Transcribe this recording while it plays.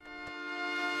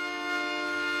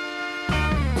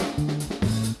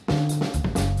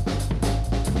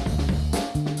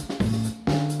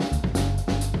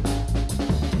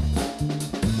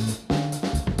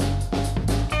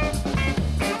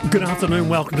Good afternoon,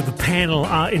 welcome to the panel.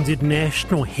 RNZ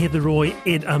National, Heather Roy,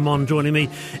 Ed Amon joining me.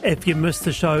 If you missed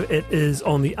the show, it is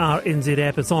on the RNZ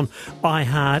app, it's on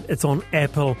iHeart, it's on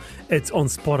Apple, it's on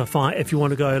Spotify. If you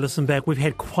want to go listen back, we've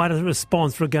had quite a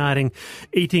response regarding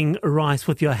eating rice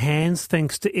with your hands,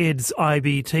 thanks to Ed's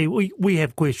IBT. We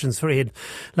have questions for Ed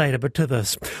later, but to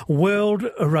this. World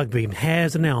Rugby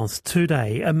has announced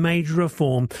today a major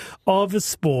reform of a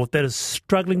sport that is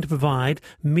struggling to provide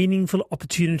meaningful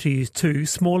opportunities to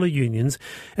smaller unions,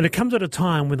 and it comes at a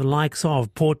time when the likes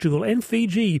of Portugal and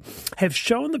Fiji have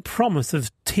shown the promise of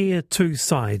Tier 2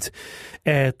 sides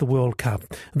at the World Cup.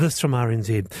 This from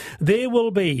RNZ. There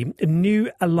will be a new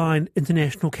aligned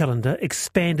international calendar,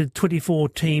 expanded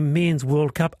 24-team men's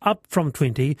World Cup up from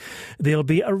 20. There'll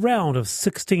be a round of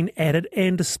 16 added,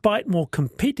 and despite more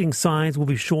competing sides, will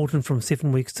be shortened from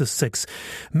 7 weeks to 6.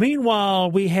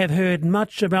 Meanwhile, we have heard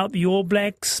much about the All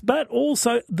Blacks, but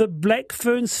also the Black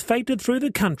Ferns fated through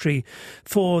the country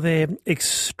for their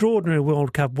extraordinary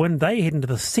World Cup win. They head into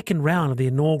the second round of the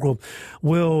inaugural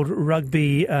World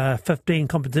Rugby 15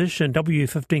 competition,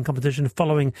 W15 competition,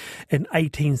 following an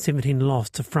 18-17 loss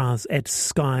to France at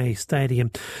Sky Stadium.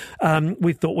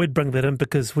 We thought we'd bring that in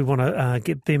because we want to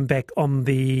get them back on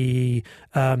the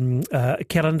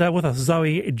calendar with us.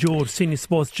 Zoe George, senior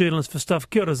sports journalist for Stuff.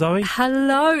 Kia ora, Zoe.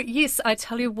 Hello. Yes, I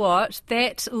tell you what,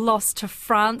 that loss to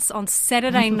France on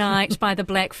Saturday night by the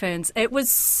Black Ferns, it was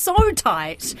so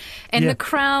tight. And the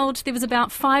crowd, there was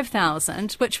about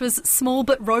 5,000, which was small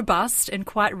but robust and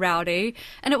quite rowdy.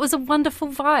 And it was a wonderful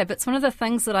vibe. It's one of the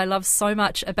things that I love so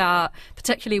much about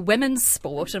particularly women's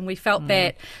sport. And we felt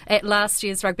that at last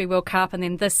year's Rugby World Cup and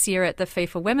then this year at the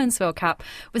FIFA Women's World Cup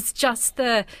was just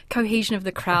the cohesion of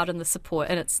the crowd and the support.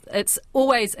 And it's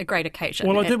always a great occasion.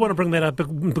 Well, I did want to bring that up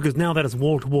because now that is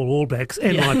wall-to-wall All Blacks,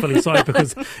 and rightfully so,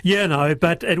 because,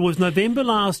 but it was November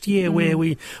last year where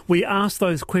we asked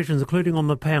those questions, including on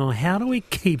the panel, how do we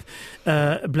keep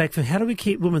Blackfin, how do we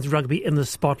keep women's rugby in the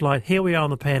spotlight? Here we are on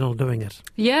the panel doing it.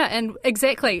 Yeah, and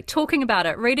exactly, talking about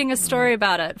it, reading a story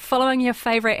about it, following your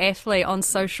favourite athlete on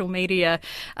social media,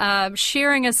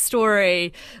 sharing a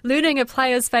story, learning a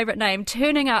player's favourite name,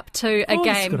 turning up to a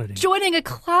game, joining a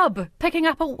club, picking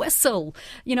up a whistle.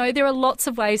 You know, there are lots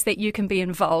of ways that you can be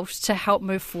involved to help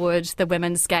move forward the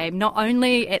women's game, not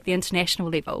only at the international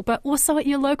level, but also at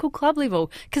your local club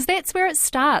level, because that's where it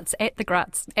starts, at the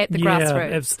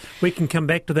grassroots. We can come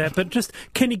back to that, but just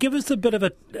can you give us a bit of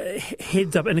a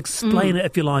heads up and explain it,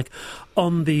 if you like,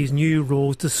 on these new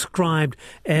rules described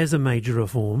as a major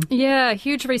reform? Yeah,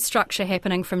 huge restructure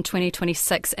happening from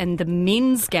 2026 in the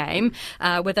men's game,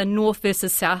 with a North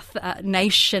versus South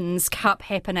Nations Cup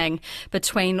happening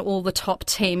between all the top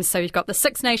teams. So you've got the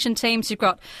Six Nation teams, you've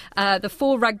got the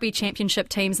 4 Rugby Championship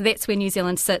teams, that's where New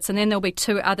Zealand sits, and then there'll be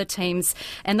 2 other teams,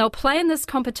 and they'll play in this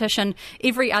competition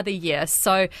every other year,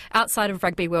 so outside of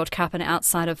Rugby World Cup and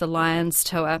outside of the Lions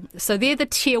Tour. So they're the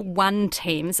Tier 1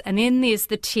 teams, and then there's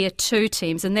the Tier 2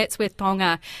 teams, and that's where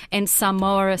Tonga and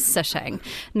Samoa are sitting.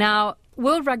 Now,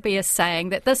 World Rugby is saying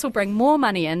that this will bring more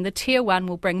money in. The Tier 1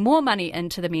 will bring more money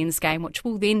into the men's game, which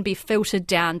will then be filtered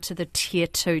down to the Tier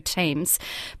 2 teams.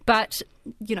 But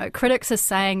critics are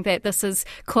saying that this is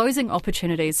closing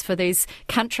opportunities for these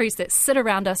countries that sit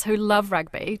around us who love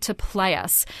rugby to play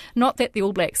us. Not that the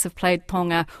All Blacks have played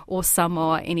Tonga or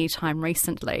Samoa any time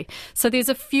recently. So there's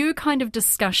a few kind of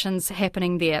discussions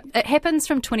happening there. It happens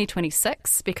from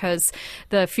 2026 because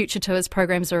the Future Tours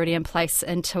program is already in place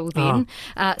until then.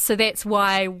 So that's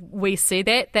why we see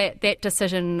that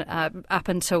decision up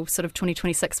until sort of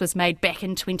 2026 was made back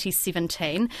in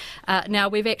 2017. Now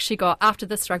we've actually got, after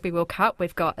this Rugby World Cup,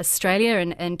 we've got Australia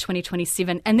in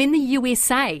 2027, and then the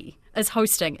USA is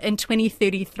hosting in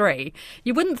 2033.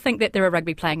 You wouldn't think that they're a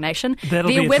rugby playing nation. Their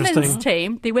women's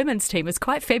team is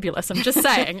quite fabulous, I'm just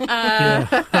saying.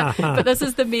 But this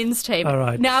is the men's team. All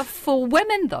right. Now, for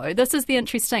women, though, this is the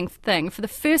interesting thing. For the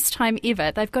first time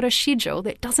ever, they've got a schedule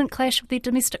that doesn't clash with their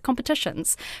domestic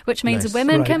competitions, which means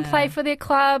women can play for their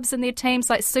clubs and their teams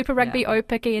like Super Rugby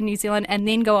Aupiki in New Zealand and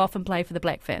then go off and play for the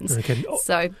Black Ferns. Okay.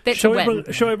 So that's a win.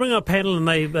 Shall we bring our panel and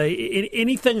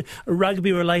anything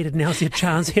rugby related? Now's your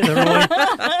chance here.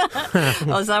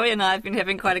 Well, Zoe and I have been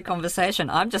having quite a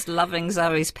conversation. I'm just loving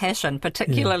Zoe's passion,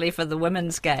 particularly for the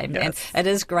women's game. Yes. And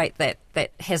it is great that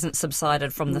hasn't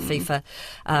subsided from the FIFA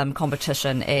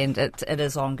competition, and it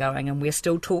is ongoing, and we're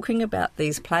still talking about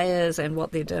these players and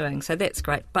what they're doing. So that's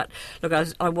great. But look,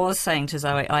 I was saying to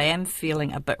Zoe, I am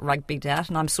feeling a bit rugbyed out,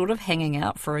 and I'm sort of hanging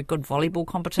out for a good volleyball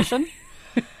competition.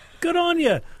 Good on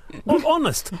you.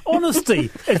 Honesty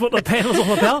is what the panel's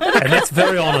all about, and that's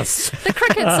very honest. The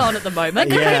cricket's on at the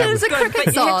moment. Yeah. Cricket's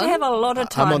But you have to have a lot of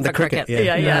time I'm on the for cricket.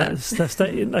 Yeah.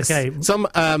 Okay.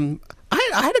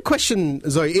 I had a question,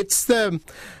 Zoe. It's the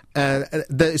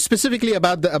specifically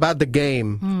about the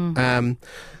game.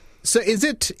 So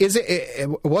it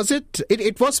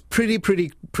was pretty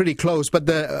close, but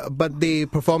the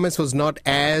performance was not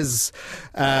as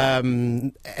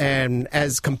as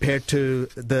compared to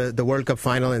the World Cup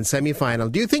final and semi-final.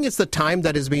 Do you think it's the time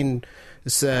that has been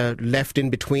left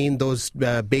in between those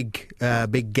big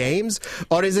games,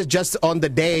 or is it just on the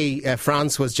day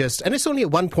France was just, and it's only a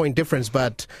 1 point difference,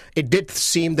 but it did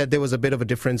seem that there was a bit of a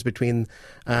difference between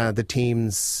the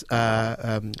teams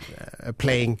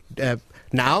playing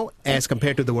now as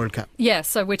compared to the World Cup? Yeah,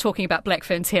 so we're talking about Black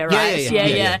Ferns here, right?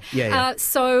 Yeah.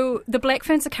 So the Black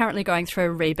Ferns are currently going through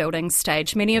a rebuilding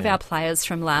stage. Many of our players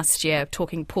from last year,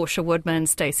 talking Portia Woodman,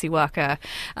 Stacey Walker,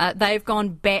 they've gone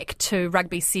back to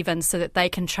Rugby 7 so that they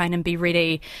can train and be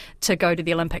ready to go to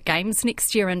the Olympic Games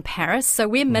next year in Paris. So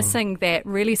we're missing that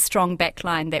really strong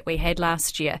backline that we had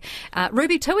last year.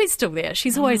 Ruby Tui's still there.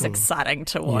 She's always exciting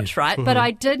to watch, right? But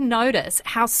I did notice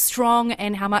how strong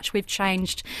and how much we've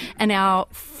changed in our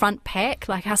front pack,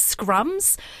 like our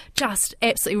scrums, just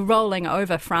absolutely rolling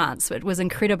over France. It was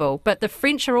incredible. But the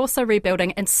French are also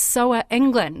rebuilding, and so are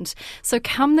England. So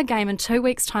come the game in 2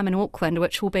 weeks' time in Auckland,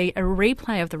 which will be a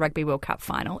replay of the Rugby World Cup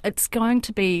final, it's going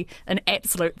to be an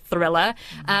absolute thriller.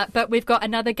 But we've got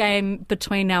another game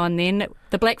between now and then.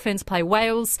 The Black Ferns play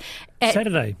Wales.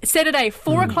 Saturday,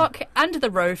 4 o'clock under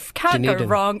the roof. Can't go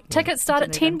wrong. Tickets start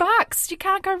at $10. You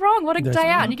can't go wrong. What a day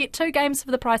out. And you get 2 games for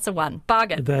the price of 1.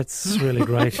 Bargain. That's really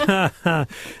great.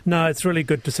 No, it's really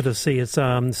good to sort of see it's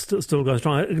still going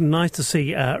strong. Nice to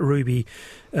see Ruby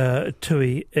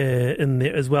Tui in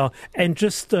there as well. And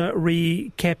just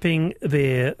recapping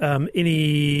there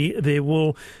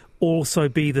will also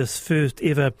be this first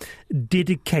ever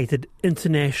dedicated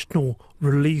international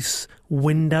release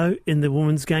window in the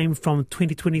women's game from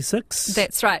 2026.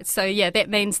 That's right. So, that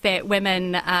means that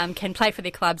women can play for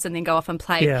their clubs and then go off and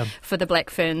play for the Black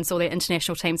Ferns or their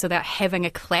international teams without having a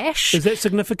clash. Is that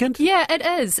significant? Yeah, it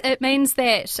is. It means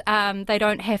that they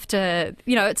don't have to,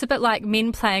 it's a bit like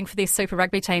men playing for their Super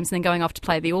Rugby teams and then going off to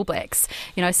play the All Blacks.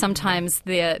 Sometimes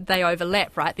they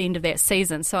overlap right at the end of that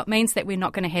season. So it means that we're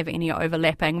not going to have any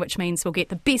overlapping, which means we'll get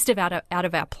the best out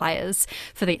of our players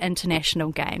for the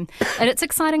international game. And it's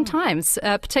exciting times.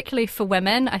 Particularly for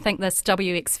women. I think this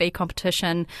WXV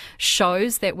competition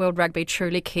shows that World Rugby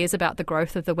truly cares about the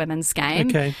growth of the women's game.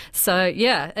 Okay. So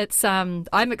it's I'm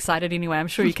excited anyway. I'm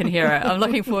sure you can hear it. I'm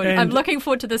looking forward. I'm looking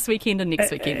forward to this weekend and next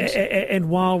weekend. And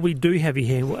while we do have you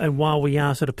here, and while we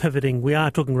are sort of pivoting, we are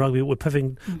talking rugby. We're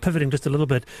pivoting just a little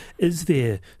bit. Is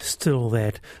there still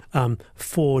that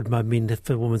forward momentum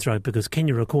for women's rugby? Because can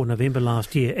you recall November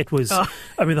last year? It was. I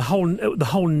mean, the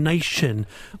whole nation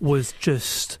was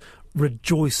just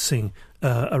rejoicing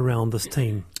around this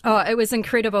team. Oh, it was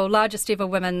incredible. Largest ever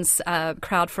women's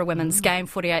crowd for a women's game,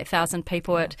 48,000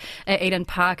 people at Eden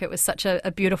Park. It was such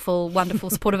a beautiful, wonderful,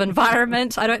 supportive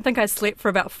environment. I don't think I slept for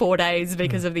about 4 days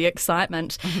because of the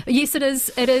excitement. Yes,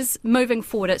 it is moving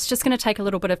forward. It's just going to take a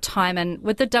little bit of time. And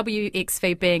with the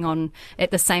WXV being on at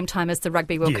the same time as the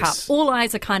Rugby World Cup, all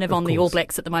eyes are kind of on the All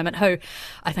Blacks at the moment, who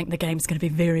I think the game's going to be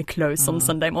very close on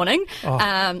Sunday morning.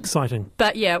 Exciting.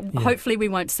 But hopefully we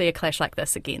won't see a clash like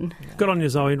this again. Good on you,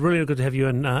 Zoe. Really good to have you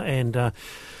in. And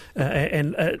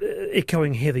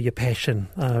echoing Heather, your passion,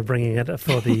 bringing it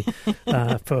for the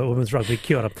for women's rugby.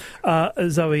 Kia ora.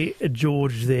 Zoe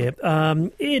George there.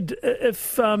 Ed,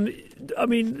 if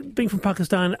being from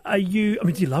Pakistan, do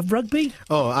you love rugby?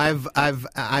 Oh,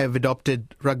 I've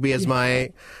adopted rugby as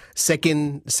my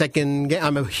second game.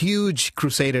 I'm a huge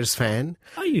Crusaders fan.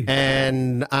 Are you?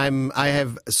 And I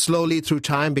have slowly through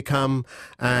time become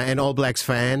an All Blacks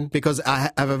fan, because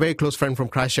I have a very close friend from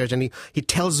Christchurch, and he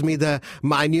tells me the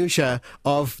minutiae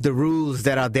of the rules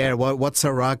that are there. What's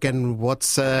a ruck and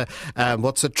what's a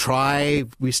try?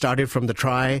 We started from the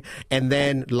try, and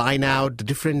then line out, the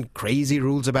different crazy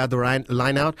rules about the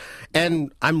line out,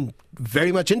 and I'm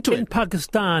very much into it. In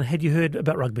Pakistan, had you heard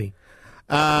about rugby?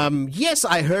 Yes,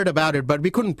 I heard about it, but we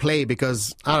couldn't play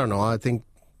because I don't know. I think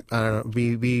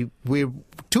we're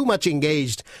too much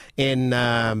engaged in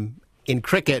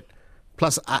cricket.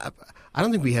 Plus, I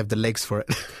don't think we have the legs for it.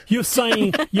 You're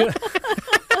saying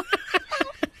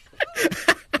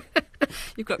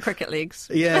You've got cricket legs.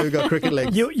 Yeah, we've got cricket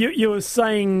legs. You were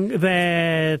saying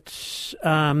that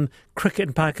cricket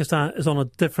in Pakistan is on a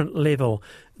different level.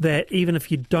 That even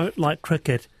if you don't like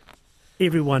cricket,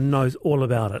 everyone knows all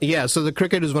about it. Yeah, so the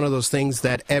cricket is one of those things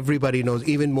that everybody knows,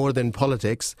 even more than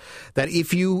politics, that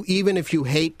even if you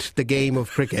hate the game of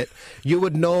cricket, you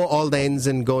would know all the ins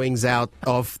and goings out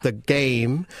of the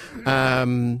game,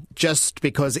 just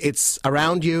because it's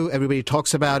around you, everybody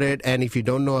talks about it, and if you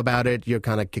don't know about it, you're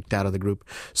kind of kicked out of the group.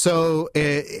 So,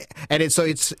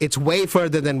 it's way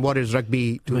further than what is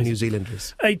rugby to New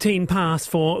Zealanders. 18 past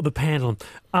for the panel.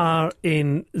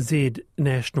 RNZ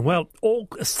National. Well,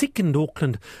 second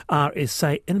Auckland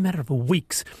RSA, in a matter of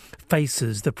weeks,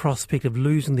 faces the prospect of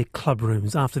losing their club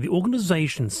rooms after the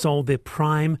organisation sold their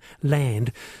prime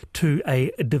land to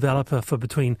a developer for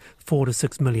between 4 to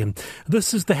 6 million.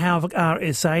 This is the Howard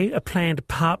RSA. A planned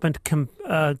apartment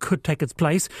could take its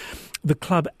place. The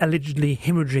club allegedly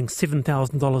hemorrhaging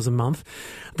 $7,000 a month.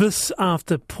 This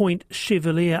after Point Chev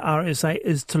RSA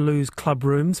is to lose club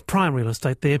rooms, prime real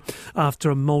estate there, after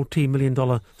a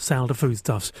multi-million-dollar sale to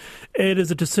foodstuffs. It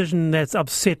is a decision that's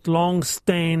upset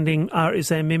long-standing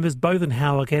RSA members, both in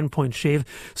Howard and Point Chev.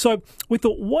 So we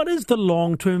thought, what is the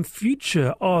long-term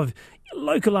future of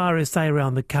local RSA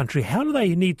around the country? How do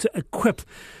they need to equip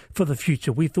for the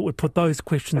future? We thought we'd put those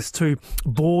questions to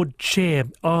board chair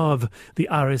of the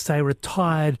RSA,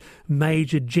 retired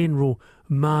Major General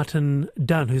Martin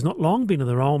Dunn, who's not long been in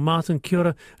the role. Martin, kia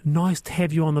ora. Nice to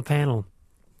have you on the panel.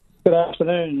 Good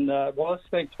afternoon, Wallace.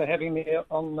 Thanks for having me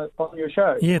on your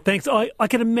show. Yeah, thanks. I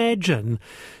can imagine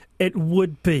it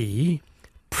would be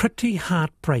pretty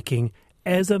heartbreaking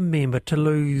as a member to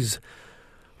lose,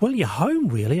 well, your home,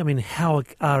 really. I mean, Howard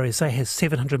RSA has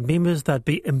 700 members. They'd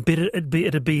be embedded.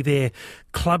 It'd be their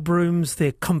club rooms,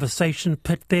 their conversation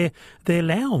pit, their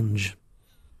lounge.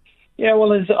 Yeah,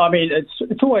 well, it's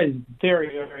always very,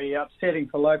 very upsetting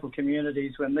for local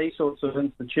communities when these sorts of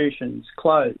institutions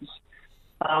close.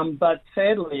 But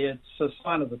sadly, it's a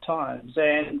sign of the times,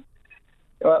 and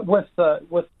with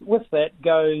that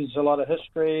goes a lot of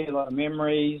history, a lot of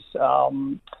memories.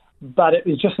 But it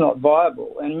was just not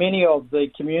viable. And many of the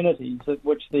communities at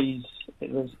which there's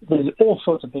all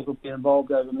sorts of people get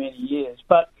involved over many years.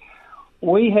 But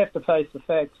we have to face the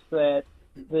facts that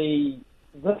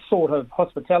this sort of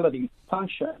hospitality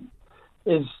function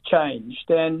is changed.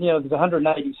 And, there's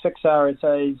 186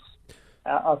 RSAs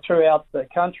throughout the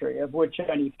country, of which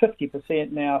only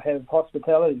 50% now have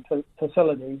hospitality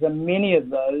facilities. And many of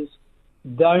those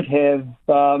don't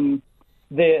own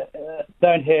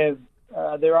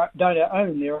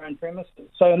their own premises.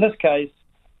 So in this case,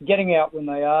 getting out when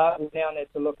they are, we now need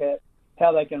to look at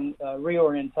how they can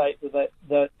reorientate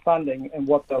the funding and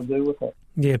what they'll do with it.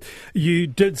 Yeah, you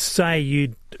did say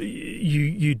you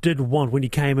did want, when you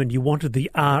came in, you wanted the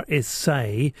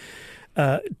RSA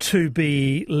to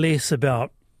be less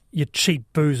about your cheap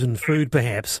booze and food,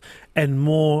 perhaps, and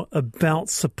more about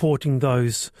supporting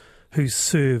those who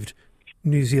served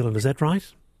New Zealand. Is that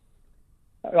right?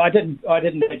 I didn't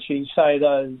actually say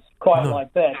those quite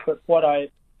like that, but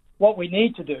what we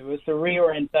need to do is to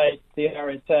reorientate the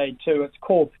RSA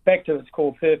back to its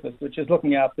core purpose, which is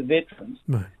looking after veterans.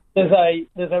 Right. There's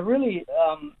a really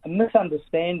a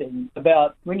misunderstanding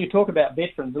about when you talk about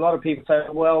veterans. A lot of people say,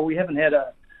 well, we haven't had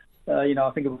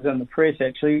I think it was in the press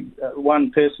actually, one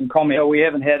person commented, we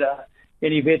haven't had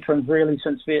any veterans really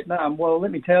since Vietnam. Well, let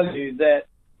me tell you that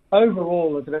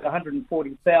overall, there's about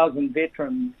 140,000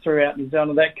 veterans throughout New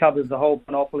Zealand. That covers the whole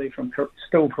panoply from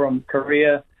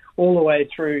Korea all the way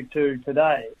through to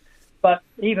today. But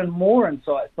even more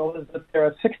insightful is that there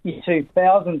are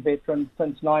 62,000 veterans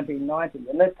since 1990,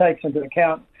 and that takes into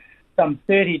account some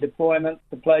 30 deployments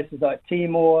to places like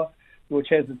Timor, which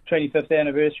has its 25th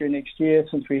anniversary next year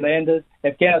since we landed,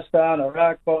 Afghanistan,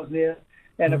 Iraq, Bosnia,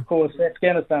 and of course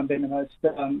Afghanistan being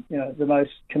the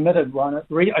most committed one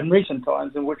in recent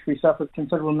times, in which we suffered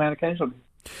considerable amount of casualties.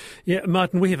 Yeah,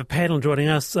 Martin, we have a panel joining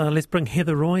us. Let's bring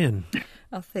Heather Roy in.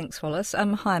 Oh, thanks, Wallace.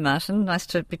 Hi, Martin. Nice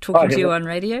to be talking to you on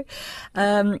radio.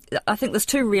 I think there's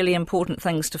two really important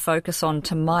things to focus on,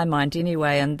 to my mind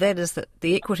anyway, and that is that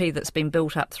the equity that's been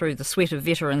built up through the sweat of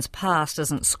veterans past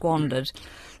isn't squandered.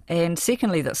 And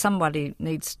secondly, that somebody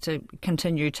needs to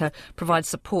continue to provide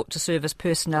support to service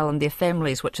personnel and their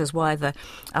families, which is why the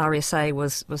RSA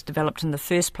was developed in the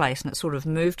first place, and it sort of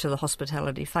moved to the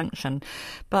hospitality function.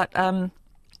 But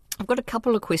I've got a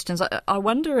couple of questions. I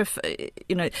wonder if,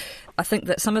 I think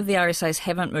that some of the RSAs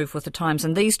haven't moved with the times,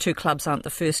 and these two clubs aren't the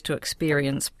first to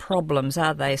experience problems,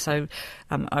 are they? So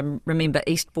I remember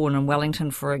Eastbourne and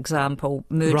Wellington, for example,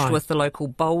 merged with the local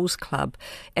bowls club.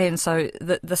 And so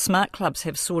the smart clubs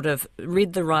have sort of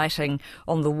read the writing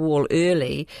on the wall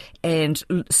early and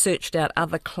searched out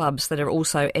other clubs that are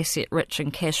also asset-rich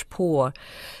and cash-poor.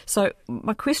 So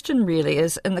my question really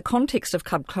is, in the context of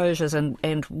club closures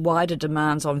and wider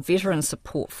demands on veteran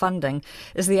support funding,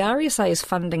 is the RSA's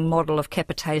funding model of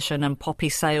capitation and poppy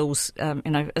sales,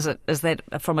 is that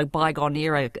from a bygone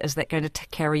era, is that going to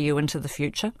carry you into the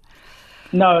future?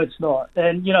 No, it's not.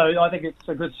 And, I think it's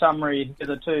a good summary of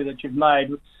the two that you've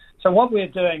made. So what we're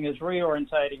doing is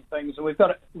reorientating things, and we've got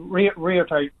to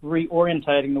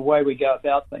reorientating the way we go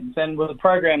about things. And with a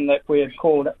program that we're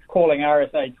calling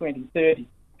RSA 2030,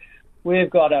 we've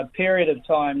got a period of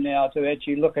time now to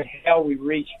actually look at how we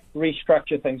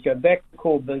restructure things, go back to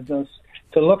core business,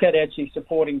 to look at actually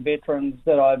supporting veterans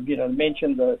that I've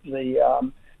mentioned,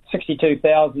 the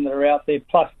 62,000 that are out there,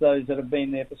 plus those that have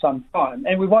been there for some time.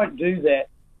 And we won't do that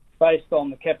based on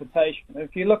the capitation.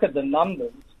 If you look at the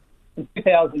numbers, in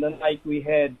 2008 we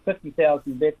had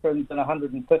 50,000 veterans and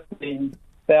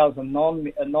 115,000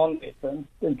 non-veterans.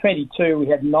 In 22 we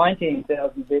had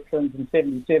 19,000 veterans and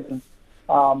 77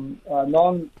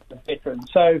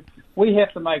 non-veterans. So we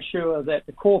have to make sure that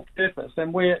the core purpose,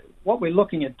 and what we're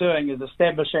looking at doing is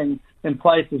establishing in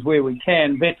places where we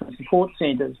can veteran support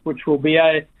centres, which will be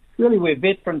really where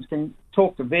veterans can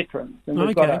talk to veterans. And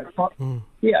we've got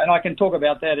and I can talk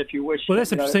about that if you wish. Well,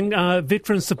 that's interesting.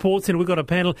 Veteran Support Centre, we've got a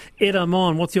panel. Ed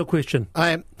Amon, what's your question?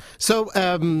 Kia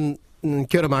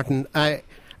ora, Martin.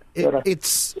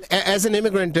 It's as an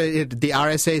immigrant, the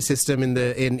RSA system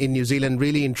in New Zealand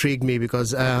really intrigued me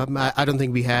because I don't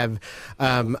think we have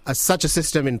such a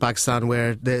system in Pakistan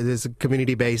where there's a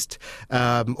community-based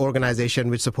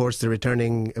organisation which supports the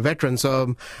returning veterans.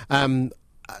 So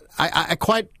I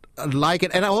quite like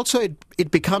it, and also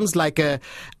it becomes like an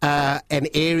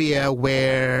area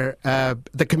where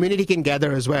the community can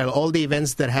gather as well. All the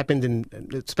events that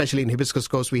happened especially in Hibiscus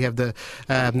Coast, we have the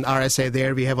RSA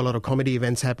there. We have a lot of comedy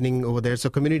events happening over there, so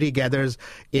community gathers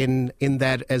in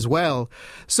that as well.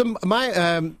 So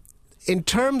in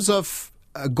terms of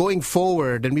going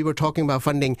forward, and we were talking about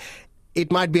funding, it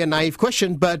might be a naive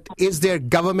question, but is there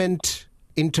government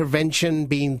intervention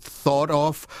being thought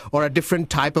of, or a different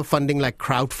type of funding like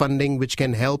crowdfunding which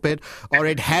can help it, or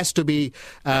it has to be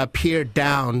peered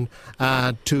down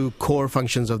to core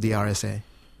functions of the RSA?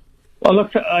 Well,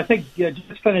 look, I think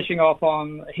just finishing off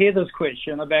on Heather's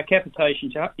question about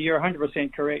capitation, you're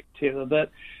 100% correct, Heather, that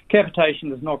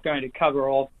capitation is not going to cover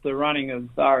off the running of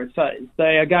RSAs.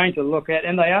 They are going to look at,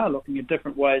 and they are looking at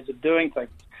different ways of doing things,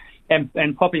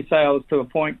 and poppy sales to a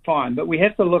point, fine, but we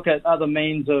have to look at other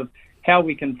means of how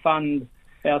we can fund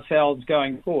ourselves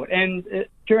going forward. And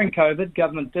during COVID,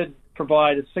 government did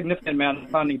provide a significant amount of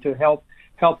funding to help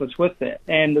us with that.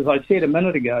 And as I said a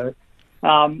minute ago,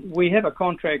 we have a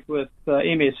contract with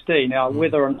MSD. Now,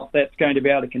 whether or not that's going to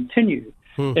be able to continue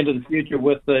into the future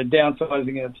with the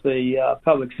downsizing of the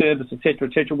public service, et cetera,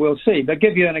 we'll see. But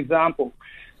give you an example.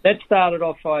 That started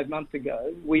off 5 months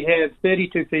ago. We have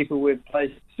 32 people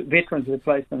veterans we've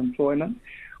placed in employment.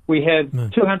 We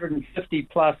have 250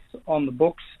 plus on the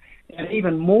books, and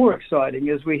even more exciting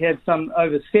is we have some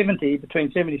over 70,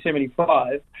 between 70 and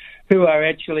 75, who are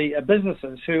actually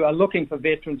businesses who are looking for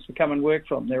veterans to come and work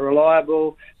from. They're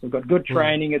reliable, they've got good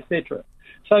training, etc.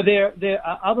 So there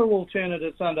are other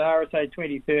alternatives under RSA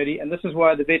 2030, and this is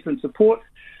why the veteran support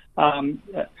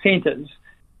centres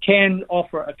can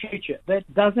offer a future.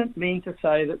 That doesn't mean to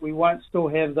say that we won't still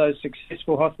have those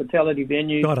successful hospitality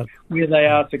venues where they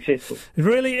are successful.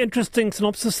 Really interesting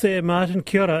synopsis there, Martin.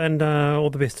 Kia ora, and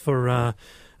all the best for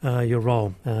your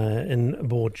role in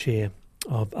board chair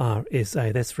of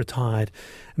RSA. That's retired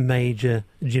Major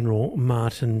General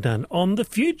Martin Dunn. On the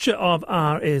future of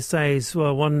RSAs,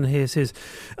 well, one here says,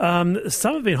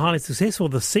 some have been highly successful.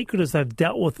 The secret is they've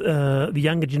dealt with the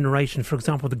younger generation. For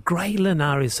example, the Grey Lynn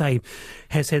RSA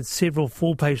has had several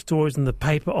full-page stories in the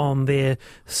paper on their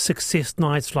success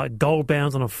nights, like gold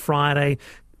bounds on a Friday,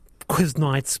 quiz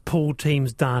nights, pool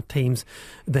teams, dart teams,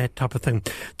 that type of thing.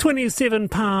 27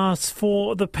 past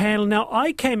for the panel. Now,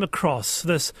 I came across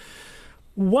this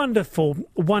wonderful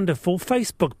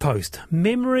Facebook post.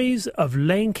 Memories of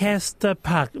Lancaster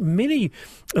Park. Many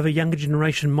of the younger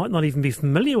generation might not even be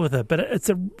familiar with it, but it's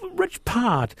a rich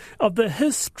part of the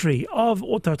history of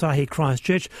Otautahi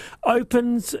Christchurch.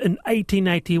 Opens in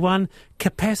 1881,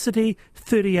 capacity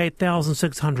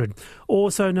 38,600.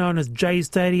 Also known as J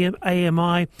Stadium,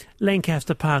 AMI,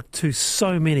 Lancaster Park to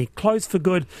so many. Closed for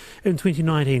good in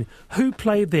 2019. Who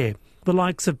played there? The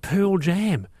likes of Pearl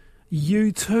Jam,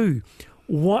 U2.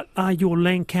 What are your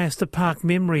Lancaster Park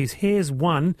memories? Here's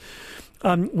one.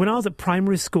 When I was at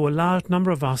primary school, a large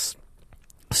number of us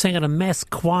sang at a mass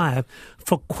choir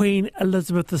for Queen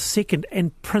Elizabeth II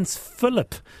and Prince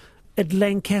Philip at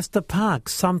Lancaster Park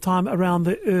sometime around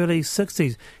the early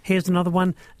 60s. Here's another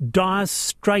one, Dire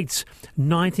Straits,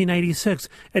 1986.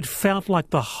 It felt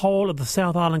like the whole of the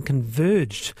South Island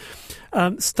converged.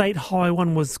 State Highway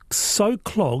 1 was so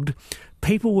clogged,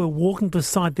 people were walking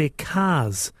beside their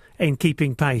cars and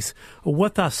keeping pace.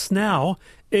 With us now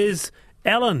is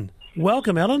Alan.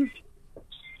 Welcome, Alan.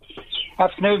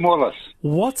 Afternoon, Wallace.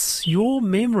 What's your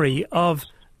memory of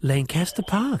Lancaster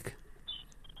Park?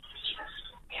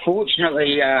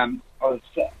 Fortunately, I was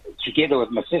together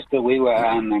with my sister. We were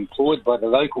employed by the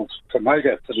local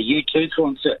promoter for the U2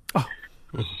 concert. Oh.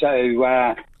 So,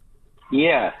 we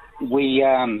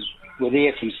were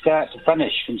there from start to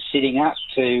finish, from setting up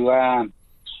to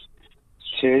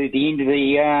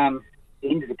the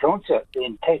end of the concert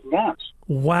and packing up.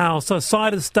 Wow! So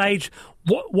side of the stage,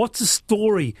 what's the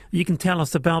story you can tell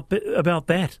us about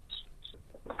that?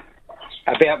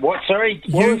 About what? Sorry,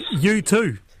 you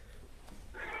too.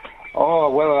 Oh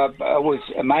well, it was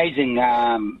amazing.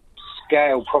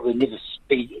 Scale probably never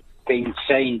been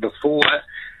seen before as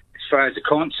far as a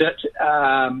concert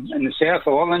in the South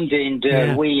Island,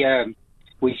 and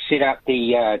we set up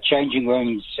the changing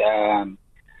rooms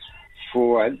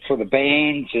for the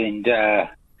bands, and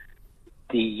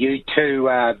the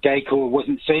U2 decor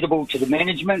wasn't suitable to the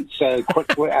management, so quick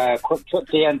trip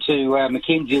down to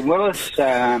Mackenzie and Willis,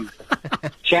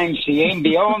 changed the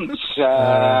ambience.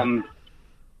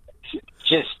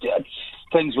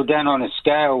 Things were done on a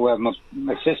scale.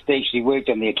 My sister actually worked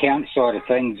on the account side of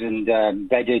things, and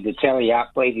they did the tally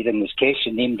up. Everything was cash.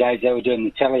 In them days, they were doing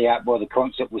the tally up while the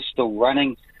concert was still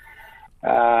running.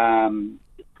 I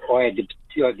had the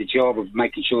job of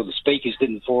making sure the speakers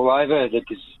didn't fall over.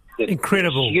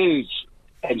 Incredible. Huge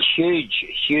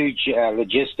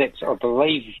logistics. I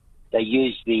believe they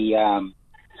used the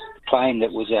plane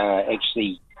that was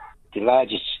actually the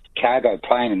largest cargo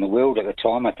plane in the world at the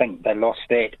time. I think they lost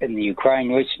that in the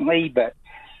Ukraine recently, but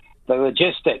the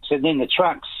logistics, and then the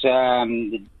trucks,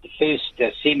 the first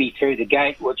semi through the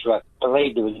gate, which I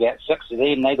believe there was about 6 of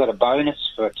them, they got a bonus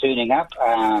for turning up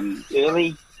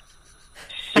early,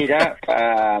 set up.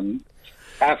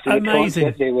 After the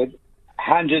concert, there were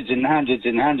hundreds and hundreds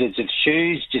and hundreds of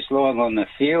shoes just lying on the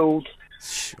field.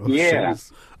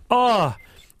 Shoes. Oh,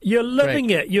 you're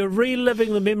living it. You're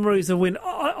reliving the memories of when...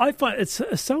 I find it's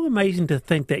so amazing to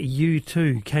think that you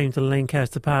too came to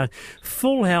Lancaster Park.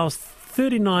 Full house,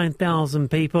 39,000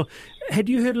 people. Had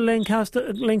you heard of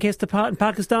Lancaster Park in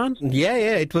Pakistan? Yeah.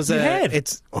 It was.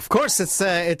 It's of course. It's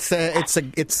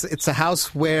a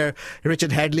house where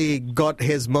Richard Hadley got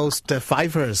his most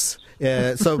fivers.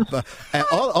 So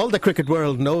all the cricket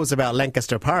world knows about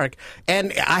Lancaster Park,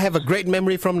 and I have a great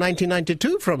memory from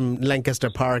 1992 from Lancaster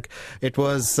Park. It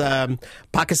was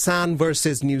Pakistan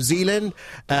versus New Zealand.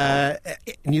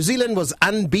 New Zealand was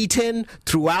unbeaten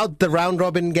throughout the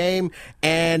round-robin game,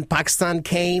 and Pakistan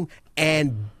came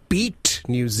and beat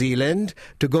New Zealand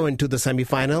to go into the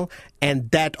semi-final,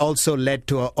 and that also led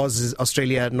to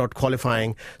Australia not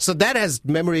qualifying. So that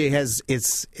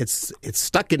it's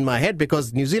stuck in my head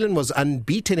because New Zealand was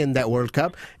unbeaten in that World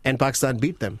Cup and Pakistan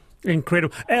beat them.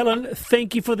 Incredible. Alan,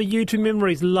 thank you for the YouTube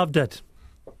memories. Loved it.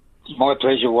 My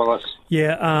pleasure, Wallace.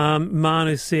 Yeah,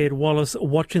 Manu said, Wallace,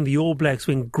 watching the All Blacks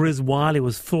when Grizz Wiley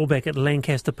was fullback at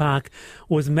Lancaster Park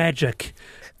was magic.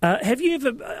 Have you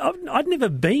ever... I'd never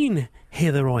been,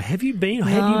 Heather Roy. Have you been?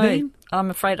 Have you been?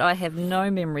 I'm afraid I have no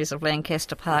memories of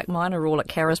Lancaster Park. Mine are all at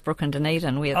Carisbrook and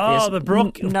Dunedin. Where the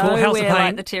Brook. Nowhere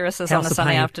like the terraces on a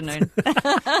sunny afternoon.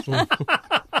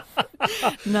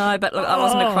 No, but look, I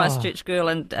wasn't a Christchurch girl,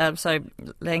 and so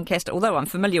Lancaster, although I'm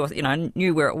familiar with,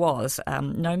 knew where it was,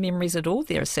 no memories at all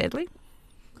there, sadly.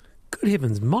 Good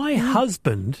heavens. My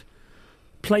husband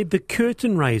played the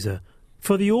curtain raiser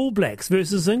for the All Blacks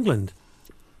versus England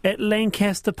at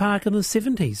Lancaster Park in the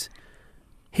 70s.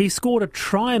 He scored a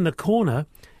try in the corner,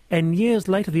 and years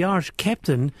later the Irish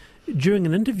captain, during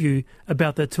an interview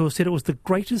about that tour, said it was the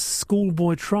greatest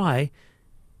schoolboy try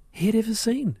he had ever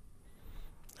seen.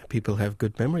 People have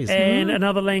good memories. And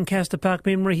another Lancaster Park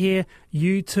memory here,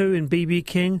 U2 and BB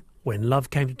King, When Love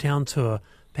Came to Town tour,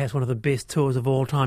 perhaps one of the best tours of all time.